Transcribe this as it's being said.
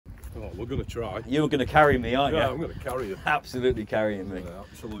Oh, we're going to try. You're going to carry me, aren't you? Yeah, I'm going to carry you. Absolutely carrying me. Yeah,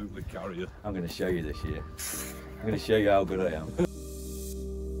 absolutely carry you. I'm going to show you this year. I'm going to show you how good I am.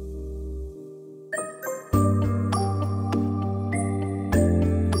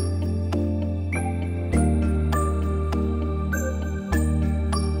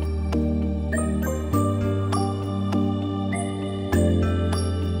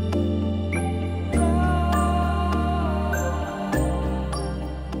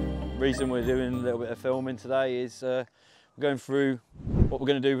 The reason we're doing a little bit of filming today is we're going through what we're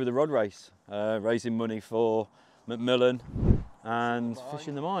going to do with the rod race, raising money for Macmillan and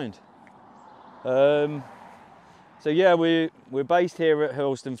Fishing the Mind. So yeah, we're based here at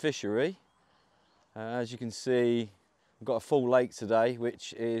Hurlston Fishery. As you can see, we've got a full lake today,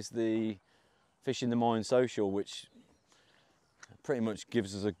 which is the Fishing the Mind social, which pretty much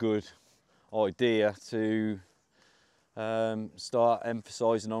gives us a good idea to start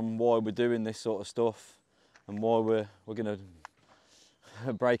emphasising on why we're doing this sort of stuff and why we're going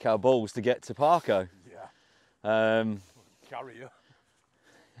to break our balls to get to Parco. Yeah. Carry you.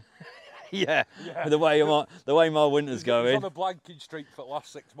 Yeah. The way my winter's going. It's on a blanking streak for the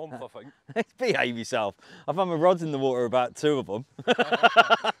last 6 months, I think. Behave yourself. I've had my rods in the water, about 2 of them.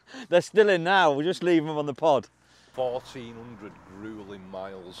 They're still in now. We'll just leave them on the pod. 1,400 grueling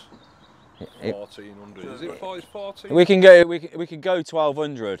miles. 1,400. Is it 14? We could go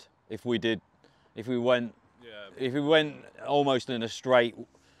 1,200 if we went. Yeah. If we went almost in a straight,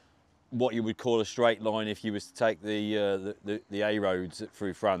 what you would call a straight line, if you was to take the A roads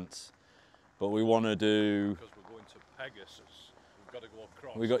through France. But we want to do. Because we're going to Pegasus, we've got to go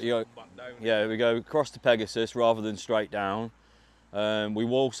across. We go across to Pegasus rather than straight down. We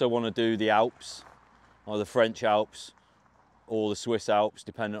also want to do the Alps, or the French Alps, or the Swiss Alps,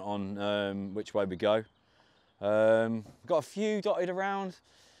 depending on which way we go. Got a few dotted around.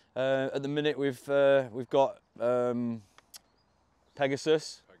 At the minute, we've got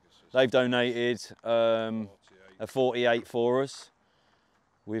Pegasus. They've donated a 48 for us.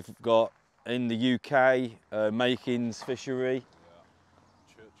 We've got in the UK Makins Fishery,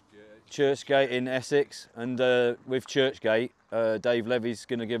 Churchgate in Essex, and with Churchgate, Dave Levy's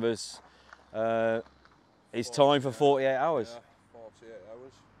going to give us his time for 48 hours. Yeah, 48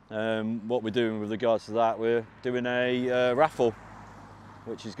 hours. What we're doing with regards to that, we're doing a raffle,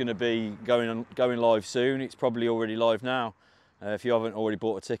 which is going to be going live soon. It's probably already live now. If you haven't already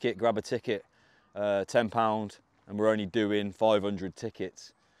bought a ticket, grab a ticket, £10, and we're only doing 500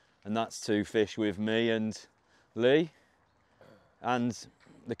 tickets. And that's to fish with me and Leigh and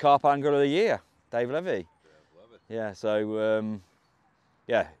the carp angler of the year, Dave Levy. Yeah, so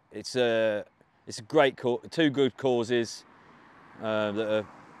yeah, it's a great cause, 2 good causes that are,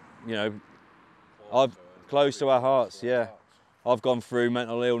 you know, close to our hearts. Yeah, I've gone through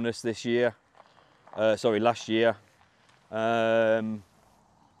mental illness this year, last year, and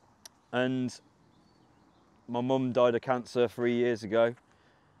my mum died of cancer 3 years ago.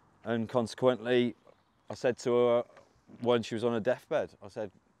 And consequently, I said to her when she was on her deathbed, I said,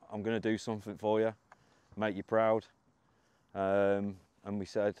 I'm going to do something for you, make you proud. And we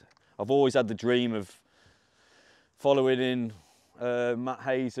said, I've always had the dream of following in Matt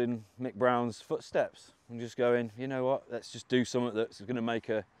Hayes and Mick Brown's footsteps and just going, you know what, let's just do something that's going to make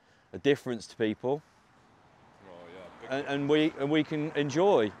a difference to people. Oh, yeah, and we can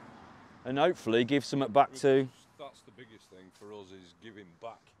enjoy and hopefully give something back to. That's the biggest thing for us, is giving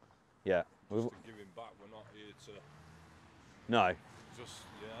back. Yeah. Just to giving back, we're not here to. No. Just,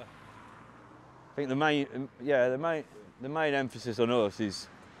 yeah. I think the main emphasis on us is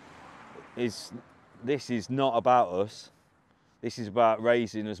this is not about us. This is about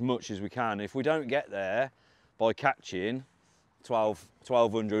raising as much as we can. If we don't get there by catching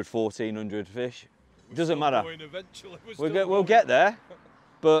 1,200, 1,400 fish, it doesn't matter. We'll get there,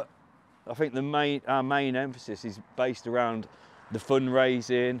 but I think our main emphasis is based around the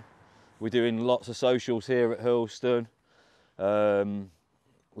fundraising. We're doing lots of socials here at Hurlston.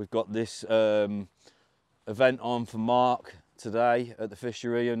 We've got this event on for Mark today at the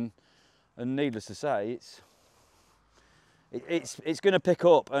fishery, and needless to say, it's going to pick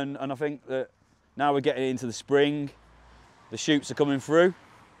up. And I think that now we're getting into the spring, the shoots are coming through,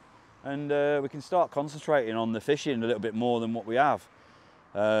 and we can start concentrating on the fishing a little bit more than what we have,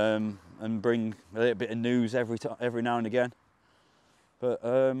 and bring a little bit of news every now and again. But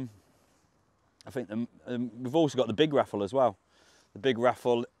I think we've also got the big raffle as well. The big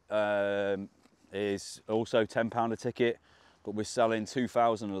raffle is also £10 a ticket, but we're selling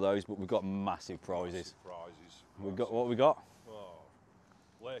 2,000 of those, but we've got massive prizes. We've got what we got? Oh,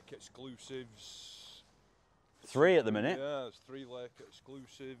 lake exclusives, 3 at the minute. Yeah, there's 3 Leigh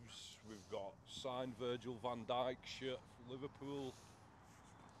exclusives. We've got signed Virgil van Dijk shirt for Liverpool,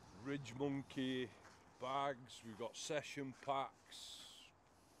 Ridge Monkey bags. We've got session packs,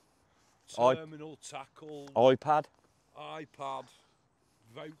 terminal tackle, iPad, vouchers,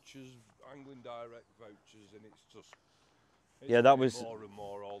 Angling Direct vouchers, and it's just yeah, that was more and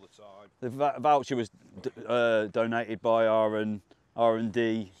more all the time. the voucher was donated by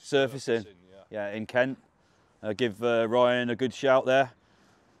R&D Surfacing, yeah, in Kent. Give Ryan a good shout there.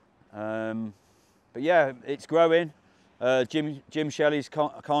 But yeah, it's growing. Jim Shelley's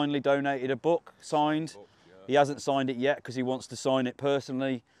kindly donated a book signed. He hasn't signed it yet because he wants to sign it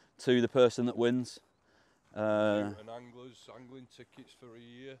personally to the person that wins. Newton Anglers, angling tickets for a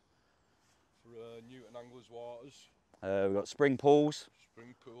year for Newton Anglers Waters. We've got Spring Pools.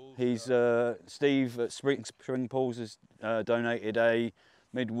 Spring Pools. He's Steve at Spring Pools has donated a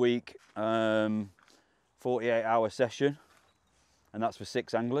midweek 48-hour session, and that's for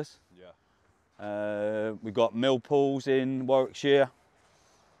 6 anglers. Yeah. We've got Mill Pools in Warwickshire.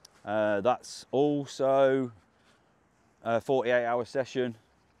 That's also a 48-hour session,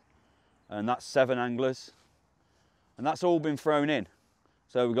 and that's 7 anglers. And that's all been thrown in.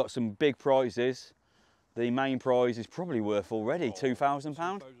 So we've got some big prizes. The main prize is probably worth already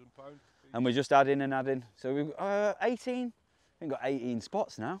 £2,000. And we're just adding and adding. So we've 18, we've got 18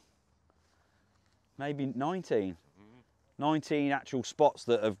 spots now. Maybe 19. 19 actual spots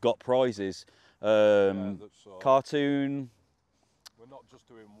that have got prizes. Cartoon. We're not just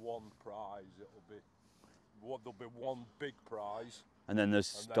doing one prize, there'll be one big prize. And then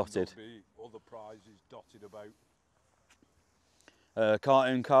there's dotted. There'll be other prizes dotted about.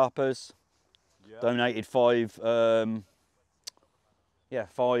 Cartoon Carpers. Yeah. Donated 5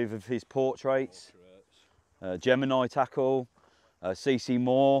 of his portraits. Gemini Tackle, CC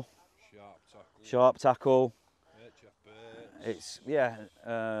Moore, Sharp Tackle. It's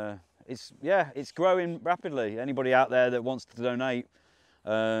growing rapidly. Anybody out there that wants to donate,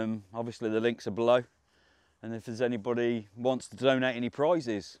 obviously the links are below. And if there's anybody wants to donate any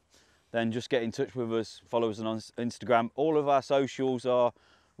prizes, then just get in touch with us. Follow us on Instagram. All of our socials are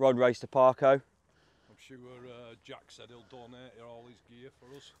Rod Race to Parco. I'm sure Jack said he'll donate all his gear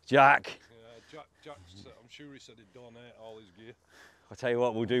for us. Jack. Yeah, Jack said, I'm sure he said he'd donate all his gear. I'll tell you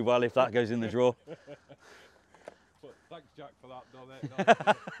what, we'll do well if that goes in the draw. But thanks, Jack, for that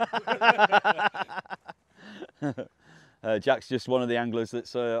donate. Jack's just one of the anglers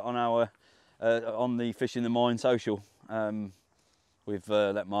that's on our on the Fishing the Mine social. We've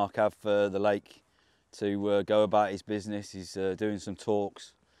let Mark have the lake to go about his business. He's doing some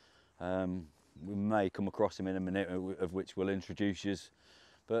talks. We may come across him in a minute, of which we'll introduce you.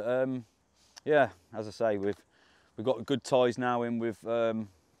 But yeah, as I say, we've got good ties now in with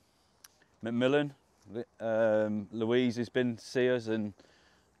Macmillan. Louise has been to see us, and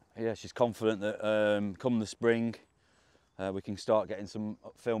yeah, she's confident that come the spring we can start getting some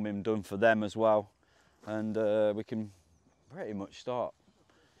filming done for them as well, and we can pretty much start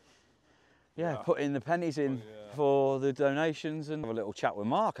putting the pennies in for the donations and have a little chat with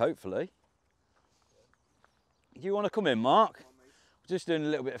Mark, hopefully. Do you want to come in, Mark? We're just doing a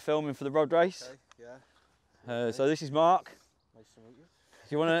little bit of filming for the rod race. Okay, yeah. So this is Mark. Nice to meet you.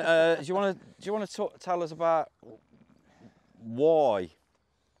 Do you want to tell us about why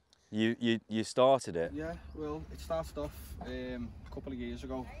you started it? Yeah, well, it started off a couple of years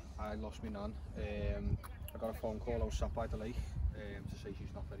ago. I lost my nan. I got a phone call. I was sat by the lake to say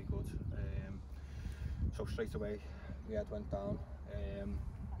she's not very good. So straight away, my head went down.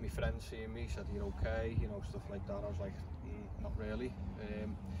 My friend seeing me said, "You're okay," you know, stuff like that. I was like, not really.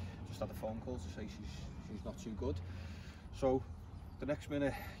 Just had a phone call to say she's not too good. So the next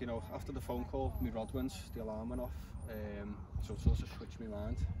minute, you know, after the phone call, my rod went, the alarm went off. So it sort of switched my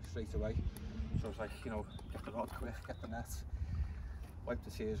mind straight away. So I was like, you know, get the rod quick, get the net, wipe the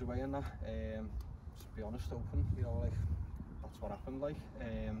tears away and that. To be honest, open, you know, like, that's what happened, like.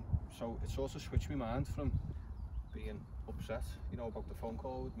 So it sort of switched my mind from being upset, you know, about the phone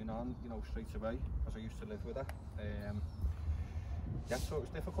call with my nan, you know, straight away, as I used to live with her. Yeah, so it was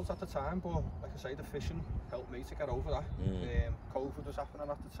difficult at the time, but like I say, the fishing helped me to get over that. COVID was happening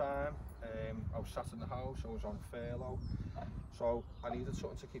at the time. I was sat in the house, I was on furlough, so I needed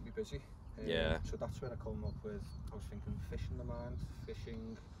something to keep me busy. So that's where I come up with, I was thinking fishing the mind,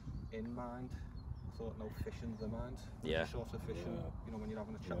 fishing in mind. I thought, no, fishing the mind. Yeah. Sort of fishing, you know, when you're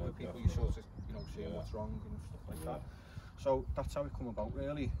having a chat with people, you sort of, you know, seeing what's wrong and stuff like that. So that's how it come about,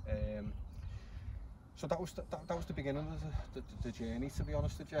 really. So that was the beginning of the journey, to be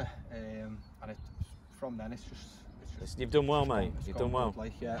honest with you. And from then it's You've done well, mate. It's You've done well.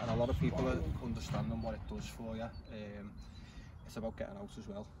 Like, yeah, and a lot of people are understanding what it does for you. It's about getting out as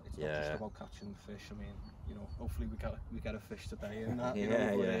well. It's not just about catching fish. I mean, you know, hopefully we get a fish today and that. You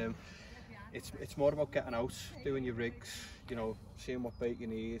know, but, it's more about getting out, doing your rigs. You know, seeing what bait you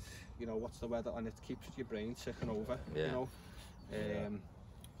need. You know, what's the weather, and it keeps your brain ticking over. You know,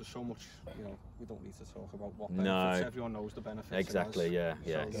 there's so much. You know, we don't need to talk about what benefits. Everyone knows the benefits. Exactly. So,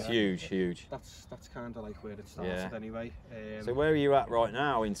 it's huge. That's kind of like where it started anyway. So where are you at right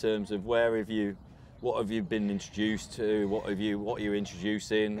now in terms of what have you been introduced to? What are you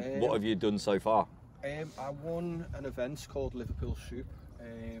introducing? What have you done so far? I won an event called Liverpool Soup,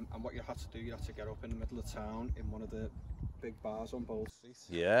 and what you had to do, you had to get up in the middle of town in one of the big bars on Bold Street.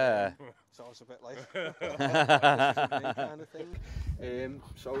 Yeah. So I was a bit like, kind of thing.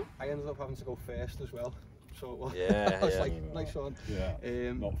 So I ended up having to go first as well. So I was like, nice one.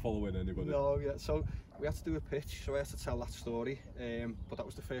 Yeah. Not following anybody. No, so we had to do a pitch, so I had to tell that story. But that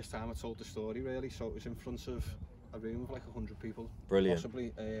was the first time I told the story, really. So it was in front of a room of like 100 people. Brilliant.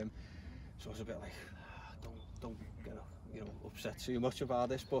 Possibly. So I was a bit like, don't get upset too much about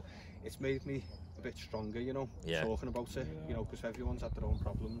this, but it's made me a bit stronger, you know, talking about it, you know, because everyone's had their own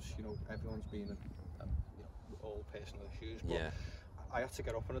problems, you know, everyone's been in all personal issues, but I had to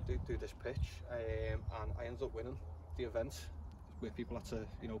get up and do this pitch, and I ended up winning the event, where people had to,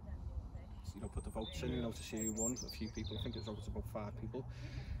 you know, put the votes in, you know, to see who won. A few people, I think it was about 5 people,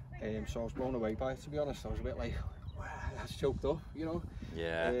 so I was blown away by it, to be honest. I was a bit like, wow, that's choked up, you know.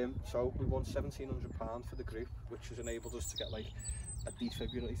 So we won £1,700 for the group, which has enabled us to get like a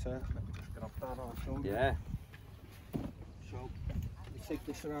defibrillator. Let me just get up that also. So we take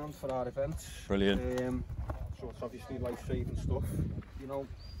this around for our event. Brilliant. So it's obviously life-saving stuff, you know.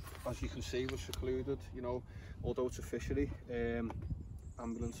 As you can see, we're secluded, you know, although it's a fishery,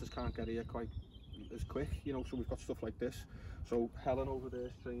 ambulances can't get here quite as quick, you know, so we've got stuff like this. So Helen over there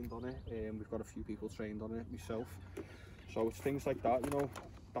is trained on it, we've got a few people trained on it, myself. So it's things like that, you know,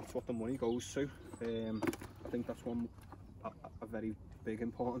 that's what the money goes to. I think that's a very big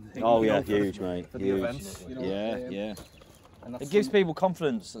important thing. Oh, you yeah, know, huge, mate. For huge. the events, you know. And it gives people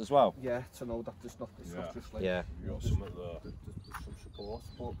confidence as well. Yeah, to know that it's not just like, you got some of there's some support,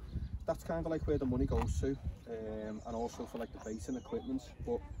 but that's kind of like where the money goes to, and also for like the bait and equipment.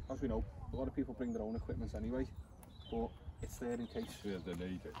 But as we know, a lot of people bring their own equipment anyway, but it's there in case they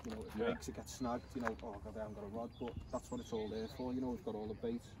need it. You know, if it breaks, it gets snagged, you know, oh god, I haven't got a rod, but that's what it's all there for, you know. We've got all the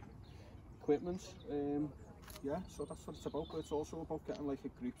bait, equipment, so that's what it's about, but it's also about getting like a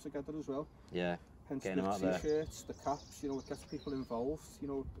group together as well. Hence getting the them out t-shirts, the caps, you know, it gets people involved, you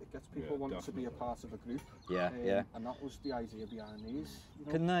know, it gets people wanting to be a part of a group. And that was the idea behind these.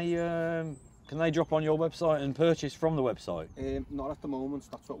 You know? Can they drop on your website and purchase from the website? Not at the moment,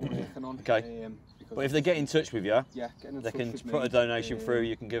 that's what we're working on. Okay. But if they get in touch with you, they can put a donation through,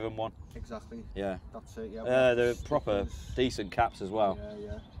 you can give them one. Exactly. Yeah. That's it, they're proper, decent caps as well.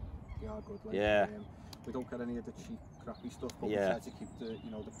 They are good. Like, we don't get any of the cheap, crappy stuff, but we try to keep the, you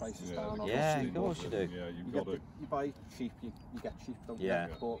know, the prices down. Of course you do. You buy cheap, you get cheap, don't you?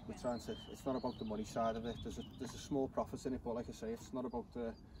 But we're trying to, it's not about the money side of it. There's a small profit in it, but like I say, it's not about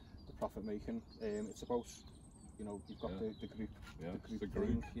the profit making. It's about, you know, you've got the group, the group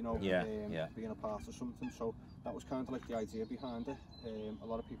thing, you know, being a part of something. So that was kind of like the idea behind it. A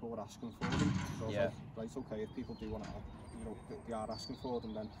lot of people were asking for them, so I was like, right, okay, if people do want to, you know, they are asking for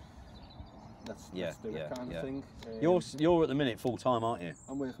them, then let's do it, kind of thing. You're at the minute full time, aren't you?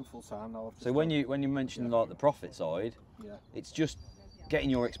 I'm working full time now. So when you mentioned like the profit side, it's just getting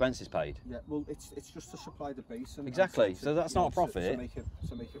your expenses paid. Well, it's just to supply the base. And exactly. So that's not a profit. To make it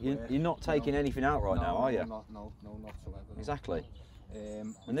work. You're not taking anything out right now, are you? No, not whatsoever. Exactly.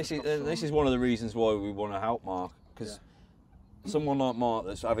 And this is one of the reasons why we want to help Mark, because someone like Mark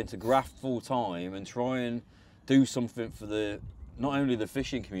that's having to graft full time and try and do something for not only the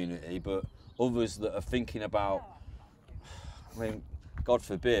fishing community but others that are thinking about, I mean, God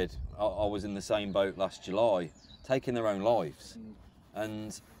forbid, I was in the same boat last July, taking their own lives.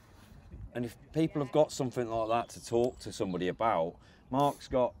 And if people have got something like that to talk to somebody about, Mark's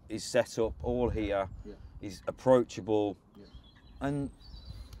got his setup all here, he's approachable, and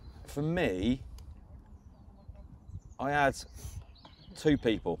for me, I had 2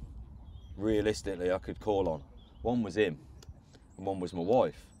 people realistically I could call on. One was him and one was my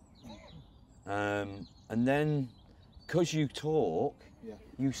wife. And then, because you talk,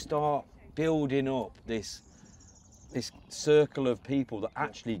 you start building up this circle of people that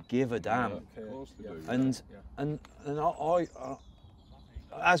actually give a damn. And I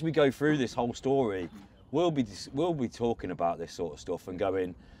as we go through this whole story, we'll be talking about this sort of stuff and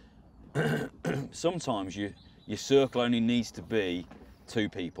going, sometimes you your circle only needs to be 2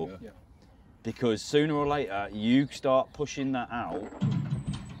 people. Yeah. Yeah. Because sooner or later, you start pushing that out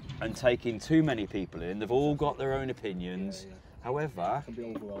and taking too many people in. They've all got their own opinions. Yeah. However, It can be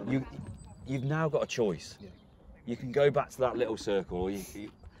overwhelming. you've now got a choice. Yeah. You can go back to that little circle. I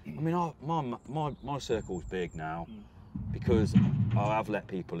mean, my circle's big now because I have let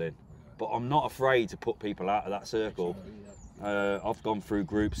people in, but I'm not afraid to put people out of that circle. I've gone through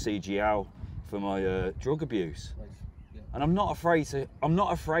group CGL for my drug abuse, Right. Yeah. and I'm not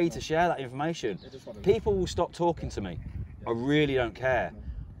afraid to share that information. It is what it is. People will stop talking to me. I really don't care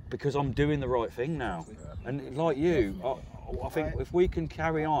because I'm doing the right thing now. And like you, I think if we can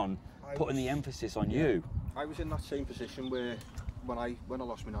carry on putting the emphasis on you. I was in that same position where when I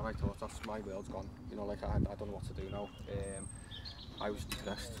lost my nan, I thought that's my world's gone. You know, like I don't know what to do now. I was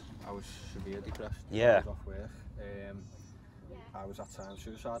depressed. I was severe depressed. Yeah. I was off work. I was at times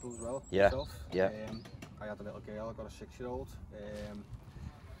suicidal as well. Yeah. Myself. Yeah. I had a little girl. I got a 6-year-old.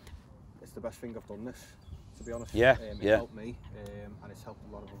 It's the best thing I've done this, to be honest. Yeah. It Yeah. helped me, and it's helped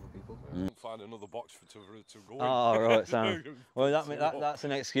a lot of other people. Find another box to go in. Oh, right, Sam. Well, that's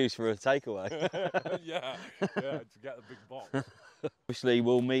an excuse for a takeaway. yeah, to get the big box. Obviously,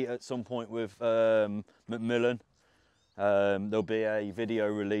 we'll meet at some point with Macmillan. There'll be a video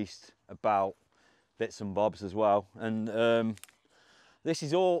released about bits and bobs as well. And this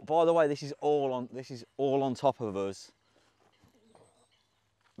is all, by the way, this is all on top of us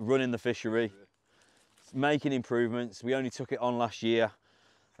running the fishery, making improvements. We only took it on last year.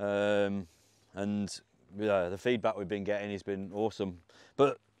 And yeah, the feedback we've been getting has been awesome.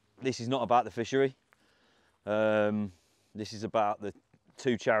 But this is not about the fishery. This is about the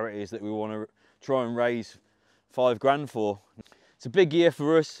 2 charities that we want to try and raise 5 grand for. It's a big year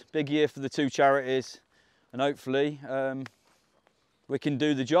for us, big year for the 2 charities, and hopefully we can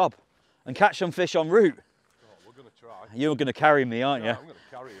do the job and catch some fish en route. Oh, we're going to try. You're going to carry me, aren't you? I'm going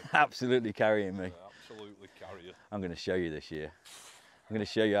to carry you. Absolutely carrying me. Absolutely carry you. I'm going to show you this year. I'm going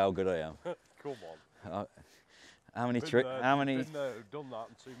to show you how good I am. Come on. How many Been tricks? there, How many? Been there, done that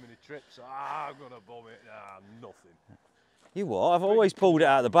and too many trips. I'm going to bomb it. Nothing. You what? I've always pulled it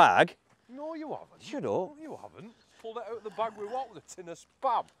out of the bag. No, you haven't. Shut up. No, you haven't. Pulled it out of the bag with what? With a tin of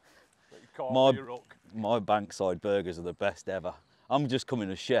spam. That you caught My- with your hook. My Bankside burgers are the best ever. I'm just coming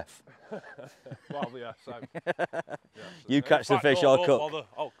as chef. Well, yeah, same. Yeah, You in catch the fact, fish, no, I'll don't cook. bother.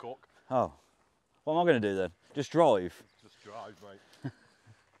 I'll cook. Oh, what am I going to do then? Just drive? Just drive, mate.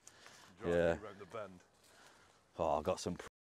 Drive Yeah. you round the bend. Oh, I've got some